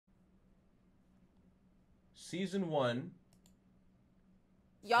Season 1.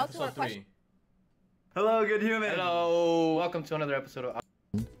 Y'all two are Episode 3. Hello, good human. Hello, welcome to another episode of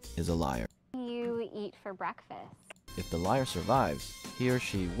Is a liar. You eat for breakfast. If the liar survives, he or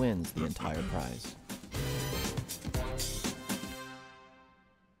she wins the entire prize.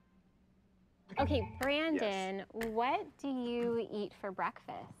 Okay, Brandon, what do you eat for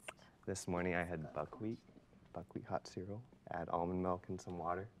breakfast? This morning I had buckwheat hot cereal, add almond milk and some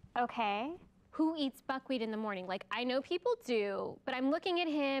water. Okay. Who eats buckwheat in the morning? Like, I know people do, but I'm looking at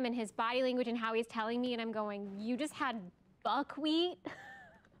him and his body language and how he's telling me, and I'm going, you just had buckwheat?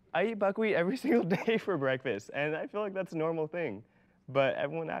 I eat buckwheat every single day for breakfast, and I feel like that's a normal thing. But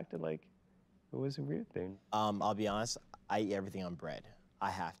everyone acted like it was a weird thing. I'll be honest, I eat everything on bread. I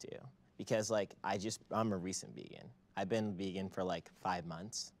have to. Because like, I'm a recent vegan. I've been vegan for like 5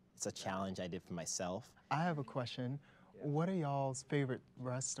 months. It's a challenge I did for myself. I have a question. What are y'all's favorite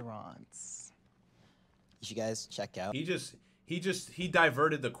restaurants? You should guys check out. He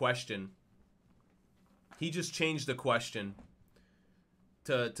diverted the question. He just changed the question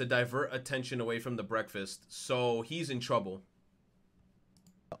to divert attention away from the breakfast. So he's in trouble.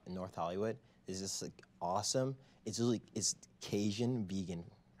 North Hollywood is just like awesome. It's Cajun vegan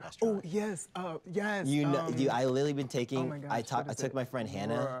restaurant. Oh yes, yes. You know, I literally been taking. Oh my gosh, I took my friend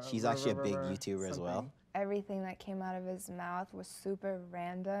Hannah. She's actually a big YouTuber as well. Everything that came out of his mouth was super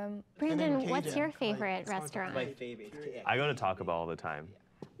random. Brandon, what's your favorite restaurant? My favorite. I go to Taco Bell all the time.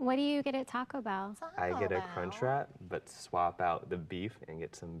 What do you get at Taco Bell? I get a Crunchwrap, but swap out the beef and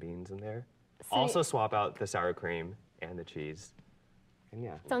get some beans in there. So Also swap out the sour cream and the cheese. And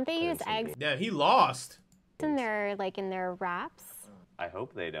yeah. Don't they put in use some eggs beans. Yeah, he lost. in their wraps? I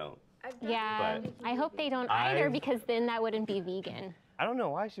hope they don't. Yeah, But I hope they don't either, I've- because then that wouldn't be vegan. I don't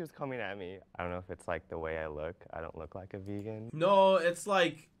know why she was coming at me. I don't know if it's like the way I look. I don't look like a vegan. No, it's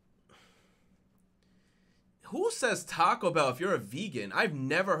like, who says Taco Bell if you're a vegan? I've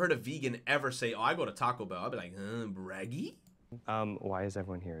never heard a vegan ever say, oh, I go to Taco Bell. I'll be like, braggy? Why is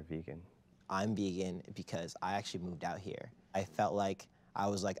everyone here vegan? I'm vegan because I actually moved out here. I felt like I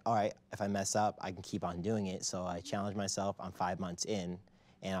was like, all right, if I mess up, I can keep on doing it. So I challenged myself. I'm 5 months in,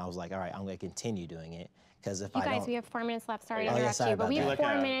 and I was like, all right, I'm gonna continue doing it. Because if You I guys, don't, we have 4 minutes left. Sorry to Oh, yeah, interrupt sorry you, but about we have that.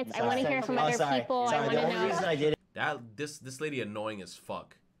 4 minutes. I want to hear from other people. I want the to only reason know. I did it. This lady annoying as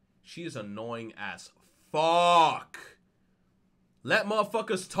fuck. She is annoying as fuck. Let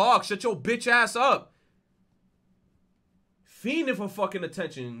motherfuckers talk. Shut your bitch ass up. Fiending for fucking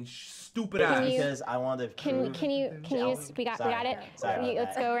attention, stupid ass. Because I wanted to prove. Can you we got it. Sorry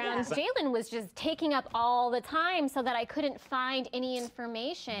Let's go around. Jalen was just taking up all the time so that I couldn't find any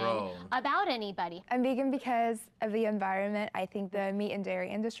information about anybody. I'm vegan because of the environment. I think the meat and dairy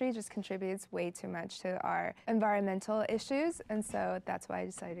industry just contributes way too much to our environmental issues, and so that's why I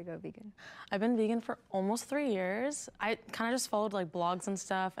decided to go vegan. I've been vegan for almost 3 years. I kind of just followed like blogs and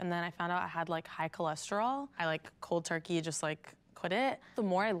stuff, and then I found out I had like high cholesterol. I like cold turkey just like quit it. The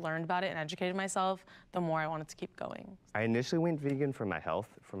more I learned about it and educated myself, the more I wanted to keep going. I initially went vegan for my health,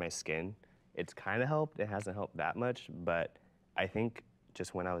 for my skin. It's kind of helped. It hasn't helped that much, but I think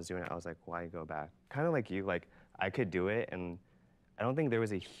just when I was doing it, I was like, why go back? Kind of like you, like I could do it, and I don't think there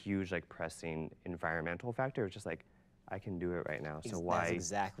was a huge like pressing environmental factor. It was just like, I can do it right now, so why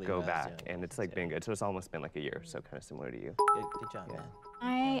exactly go what I was back? doing. And it's like been good. So it's almost been like a year, so kind of similar to you. Good job, man.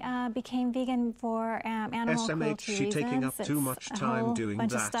 I became vegan for animal cruelty reasons. taking up too much time doing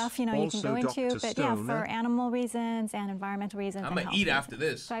bunch of stuff, you know, you can go into, but yeah, for animal reasons and environmental reasons. I'm gonna eat after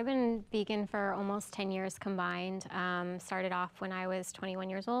this. So I've been vegan for almost 10 years combined. Started off when I was 21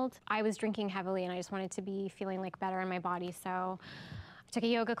 years old. I was drinking heavily and I just wanted to be feeling like better in my body. So I took a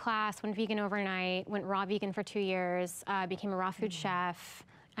yoga class, went vegan overnight, went raw vegan for 2 years, became a raw food chef.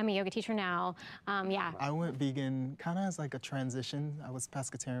 I'm a yoga teacher now. Yeah. I went vegan kind of as like a transition. I was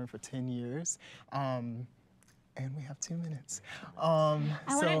pescatarian for 10 years. And we have 2 minutes. I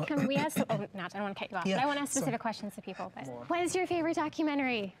want to we ask, I don't want to cut you off, Yeah, but I want to ask specific questions to people. But what is your favorite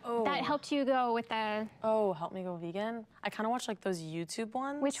documentary that helped you go with the... Oh, help me go vegan? I kind of watch like those YouTube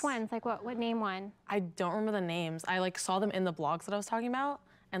ones. Which ones? Like what name one? I don't remember the names. I like saw them in the blogs that I was talking about,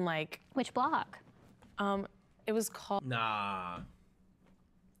 and like... Which blog? It was called... Nah.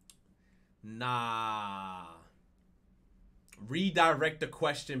 Redirect the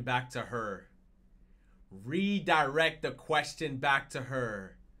question back to her. Redirect the question back to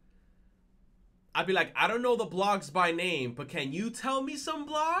her. I'd be like, I don't know the blogs by name, but can you tell me some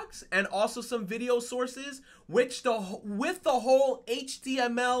blogs and also some video sources with the whole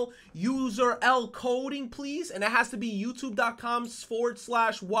HTML URL coding, please? And it has to be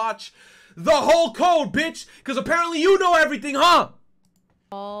youtube.com/watch the whole code, bitch, because apparently you know everything, huh?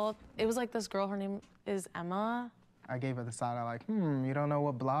 Well, it was like this girl, her name is Emma. I gave her the side eye like, you don't know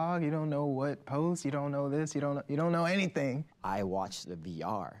what blog, you don't know what post, you don't know this, you don't know anything. I watched the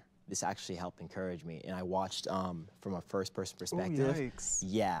VR. This actually helped encourage me, and I watched from a first-person perspective. Ooh, yikes.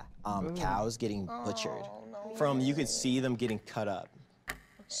 Yeah, cows getting butchered. You could see them getting cut up.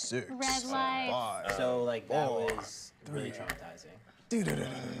 6, Red light. 5, So like that 4, was really traumatizing.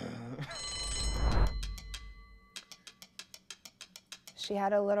 She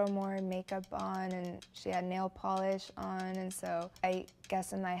had a little more makeup on and she had nail polish on, and so I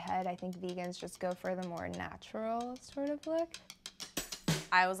guess in my head I think vegans just go for the more natural sort of look.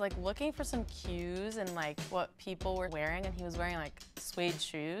 I was like looking for some cues and like what people were wearing, and he was wearing like suede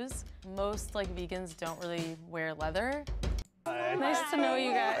shoes. Most like vegans don't really wear leather. Nice to know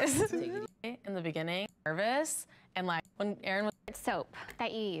you guys. In the beginning, nervous, and like when Aaron was soap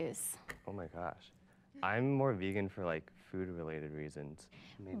that you use. Oh my gosh. I'm more vegan for like food-related reasons.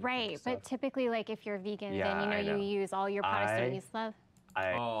 Maybe Right, but typically like if you're vegan, Yeah, then I know. you use all your products don't use leather.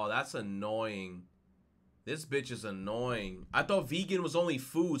 Oh, that's annoying. This bitch is annoying. I thought vegan was only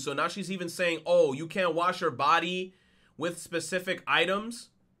food, so now she's even saying, oh, you can't wash your body with specific items?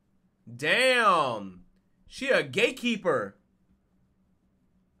 Damn. She a gatekeeper.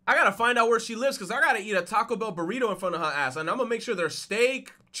 I gotta find out where she lives because I gotta eat a Taco Bell burrito in front of her ass. And I'm gonna make sure there's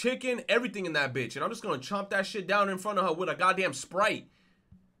steak, chicken, everything in that bitch. And I'm just gonna chomp that shit down in front of her with a goddamn Sprite.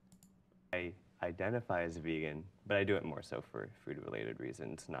 I identify as vegan, but I do it more so for food-related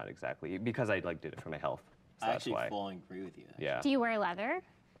reasons, not exactly because I like did it for my health. So I that's actually why. fully agree with you. Yeah. Do you wear leather?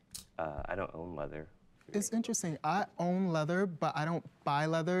 I don't own leather. It's interesting. I own leather, but I don't buy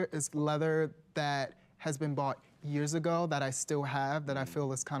leather. It's leather that has been bought years ago that I still have that I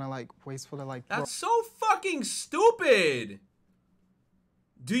feel is kind of like wasteful to like. That's so fucking stupid.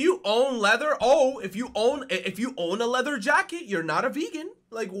 Do you own leather? Oh, if you own a leather jacket, you're not a vegan.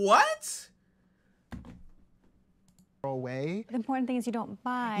 Like what? Away. The important thing is you don't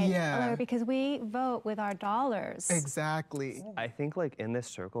buy leather because we vote with our dollars. Exactly. I think like in this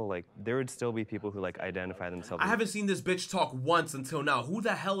circle, like there would still be people who like identify themselves. I haven't seen this bitch talk once until now. Who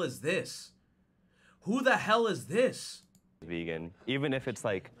the hell is this? Who the hell is this? Vegan, even if it's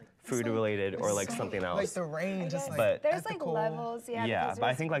like food related or like something else. Like the range is like. But There's like levels, yeah, but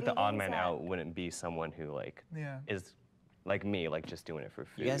I think like the odd vegans man that- out wouldn't be someone who like is like me, like just doing it for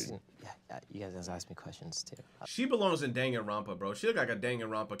food. You guys ask me questions too. She belongs in Danganronpa, bro. She look like a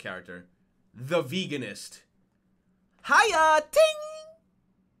Danganronpa character. The Veganist. Hiya, ting!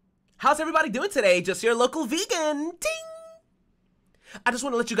 How's everybody doing today? Just your local vegan, ting! I just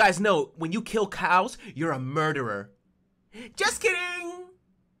want to let you guys know, when you kill cows, you're a murderer. Just kidding!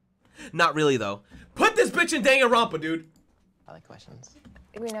 Not really, though. Put this bitch in Danganronpa, dude. I like questions.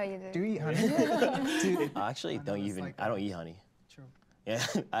 We know you do. Do you eat honey? I actually don't even. I don't eat honey. True. Yeah,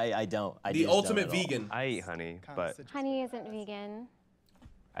 I don't. I The just don't ultimate at all. vegan. I eat honey, but Honey isn't vegan.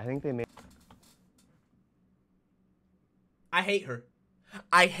 I think they made. I hate her.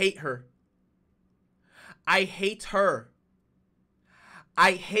 I hate her. I hate her.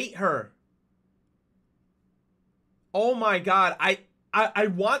 I hate her. Oh my god. I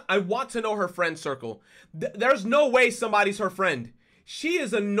want to know her friend circle. There's no way somebody's her friend. She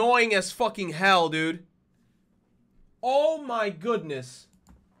is annoying as fucking hell, dude. Oh my goodness.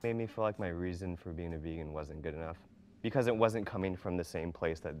 Made me feel like my reason for being a vegan wasn't good enough because it wasn't coming from the same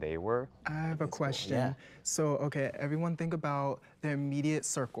place that they were. I have a question. Yeah. So, okay, everyone think about their immediate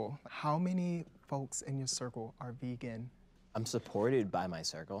circle. How many folks in your circle are vegan? I'm supported by my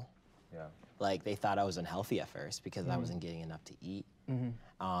circle. Yeah. Like they thought I was unhealthy at first because I wasn't getting enough to eat. And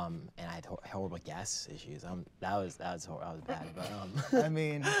I had horrible gas issues. That was bad. But I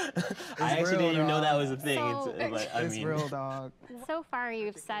mean, I actually didn't even know that was a thing. So- it's real, dog. So far,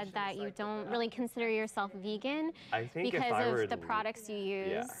 you've said that you don't really consider yourself vegan I think if because I were of the products you use,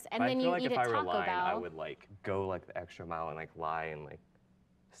 Yeah. and But then I feel you like eat if at I were Taco lying, I Bell. would like go like the extra mile and like lie and like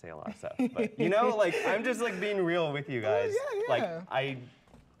say a lot of stuff. But you know, like I'm just like being real with you guys. Like I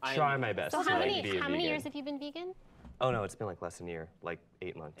try my best So to how like many be a how many vegan. years have you been vegan? Oh no, it's been like less than a year, like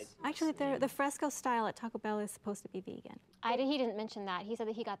 8 months. Actually, the fresco style at Taco Bell is supposed to be vegan. He didn't mention that. He said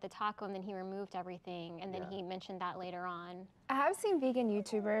that he got the taco and then he removed everything, and then he mentioned that later on. I have seen vegan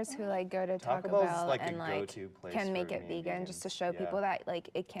YouTubers who like go to Taco Taco Bell's Bell like the and like go-to place can for make it me vegan just to vegans. show Yeah. people that like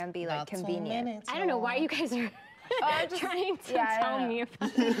it can be like Not 2 convenient. minutes, I don't know why you guys are trying to tell me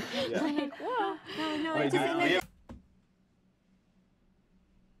about it. Like, whoa. No, Wait, it's just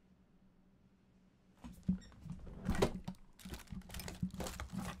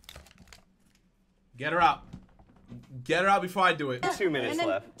Get her out. Get her out before I do it. 2 minutes And then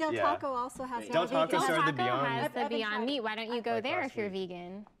left. Del yeah. Taco also has Del Taco started the Beyond. has the Beyond Meat. Why don't you go there if you're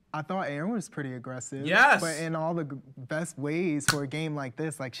vegan? I thought Erin was pretty aggressive. Yes. But in all the best ways for a game like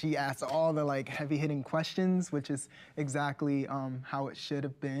this, like she asked all the like heavy-hitting questions, which is exactly how it should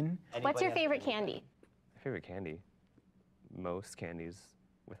have been. What's your favorite candy? Favorite candy? Most candies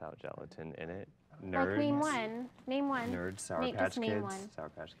without gelatin in it. Like Nerds. name one. Name one. Nerds, Sour Nate, Patch just name Kids. one. Sour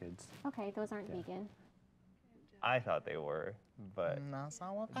Patch Kids. Okay, those aren't vegan. I thought they were, but No,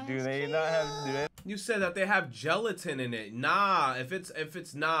 Sour Patch do they not have? Do they? You said that they have gelatin in it. Nah, if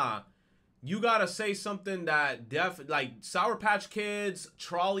it's nah, you gotta say something that like Sour Patch Kids,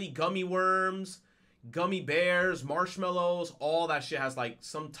 Trolley gummy worms, gummy bears, marshmallows, all that shit has like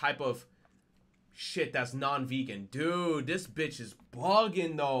some type of shit that's non-vegan. Dude, this bitch is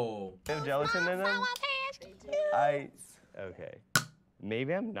bugging though. They have gelatin in them? Okay.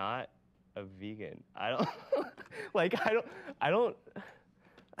 Maybe I'm not a vegan. I don't like I don't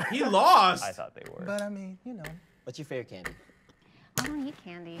He lost. I thought they were. But I mean, you know. What's your favorite candy? I don't eat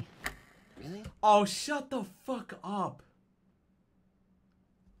candy. Really? Oh, shut the fuck up.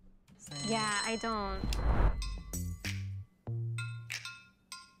 Yeah, I don't.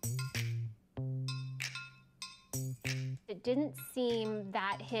 It didn't seem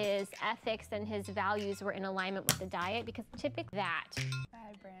that his ethics and his values were in alignment with the diet because typically that.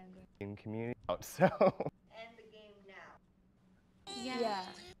 Bad branding. In community out, so End the game now. Yeah.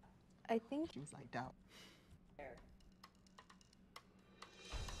 I think She was like, doubt.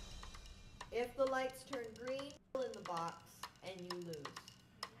 If the lights turn green, fill in the box and you lose.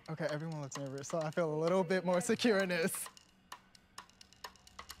 Okay, everyone looks nervous, so I feel a little bit more secure in this.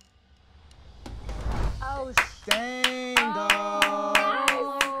 Oh, Dang, dog.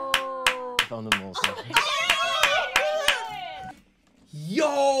 Found the most.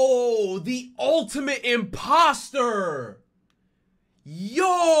 Yo, the ultimate imposter.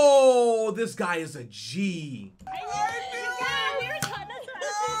 Yo, this guy is a G.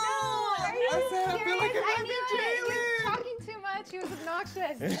 I said I feel like it might be he was talking too much. He was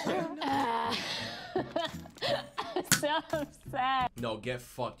obnoxious. So upset. No, get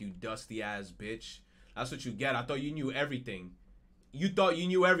fucked, you dusty ass bitch. That's what you get. I thought you knew everything. You thought you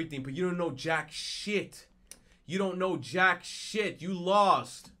knew everything, but you don't know jack shit. You don't know jack shit. You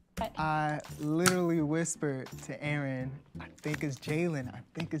lost. I literally whispered to Erin, I think it's Jalen. I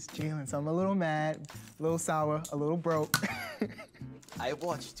think it's Jalen. So I'm a little mad, a little sour, a little broke. I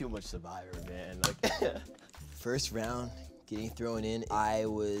watched too much Survivor, man. Like, first round, getting thrown in, I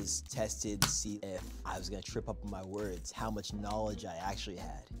was tested to see if I was gonna trip up on my words, how much knowledge I actually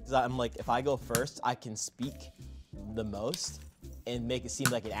had. Because I'm like, if I go first, I can speak the most and make it seem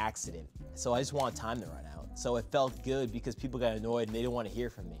like an accident. So I just want time to run out. So it felt good because people got annoyed and they didn't want to hear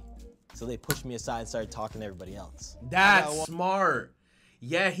from me. So they pushed me aside and started talking to everybody else. That's smart.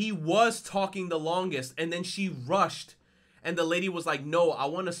 Yeah, he was talking the longest, and then she rushed. And the lady was like, no, I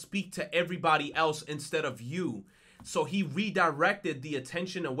want to speak to everybody else instead of you. So he redirected the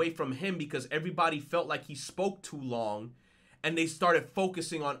attention away from him because everybody felt like he spoke too long. And they started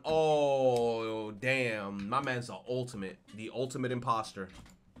focusing on, oh, damn, my man's the ultimate imposter.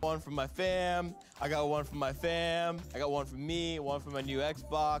 One from my fam, I got one from my fam, I got one from me, one from my new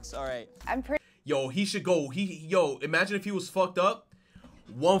Xbox, all right. I'm pretty. Yo, he should go, yo, imagine if he was fucked up.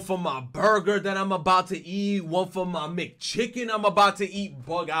 One for my burger that I'm about to eat, one for my McChicken I'm about to eat,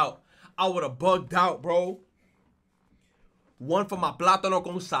 bug out. I would have bugged out, bro. One for my plátano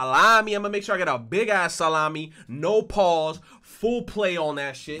con salami. I'm gonna make sure I get a big ass salami, no pause, full play on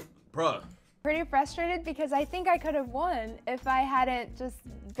that shit, bruh. Pretty frustrated because I think I could have won if I hadn't just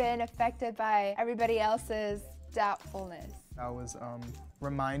been affected by everybody else's doubtfulness. I was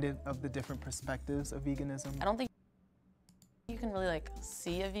reminded of the different perspectives of veganism. I don't think you can really like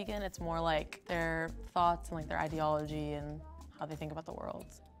see a vegan. It's more like their thoughts and like their ideology and how they think about the world.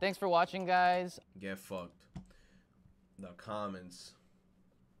 Thanks for watching, guys. Get fucked. The comments.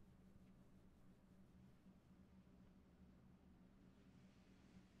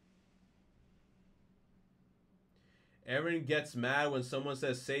 Erin gets mad when someone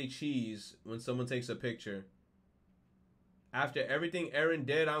says say cheese when someone takes a picture. After everything Erin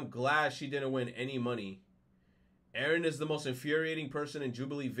did, I'm glad she didn't win any money. Erin is the most infuriating person in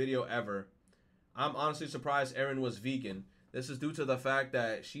Jubilee video ever. I'm honestly surprised Erin was vegan. This is due to the fact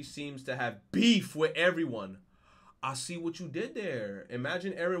that she seems to have beef with everyone. I see what you did there.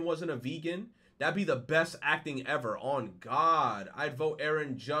 Imagine Erin wasn't a vegan. That'd be the best acting ever. On God. I'd vote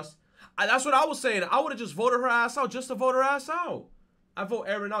Erin just... that's what I was saying. I would have just voted her ass out just to vote her ass out. I vote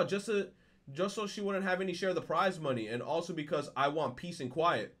Erin out just so she wouldn't have any share of the prize money. And also because I want peace and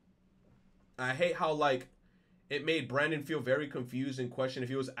quiet. I hate how, like, it made Brandon feel very confused and question if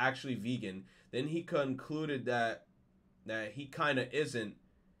he was actually vegan. Then he concluded that he kind of isn't,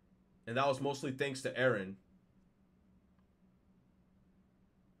 and that was mostly thanks to Aaron.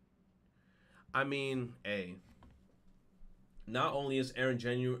 I mean, hey, not only is Aaron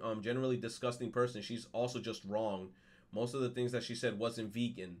generally disgusting person, she's also just wrong. Most of the things that she said wasn't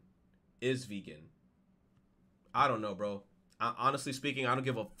vegan, is vegan. I don't know, bro. Honestly speaking, I don't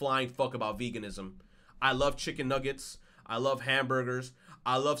give a flying fuck about veganism. I love chicken nuggets. I love hamburgers.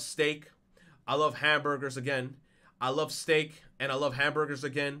 I love steak. I love hamburgers again. I love steak and I love hamburgers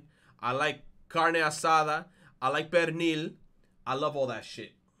again. I like carne asada. I like pernil. I love all that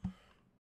shit.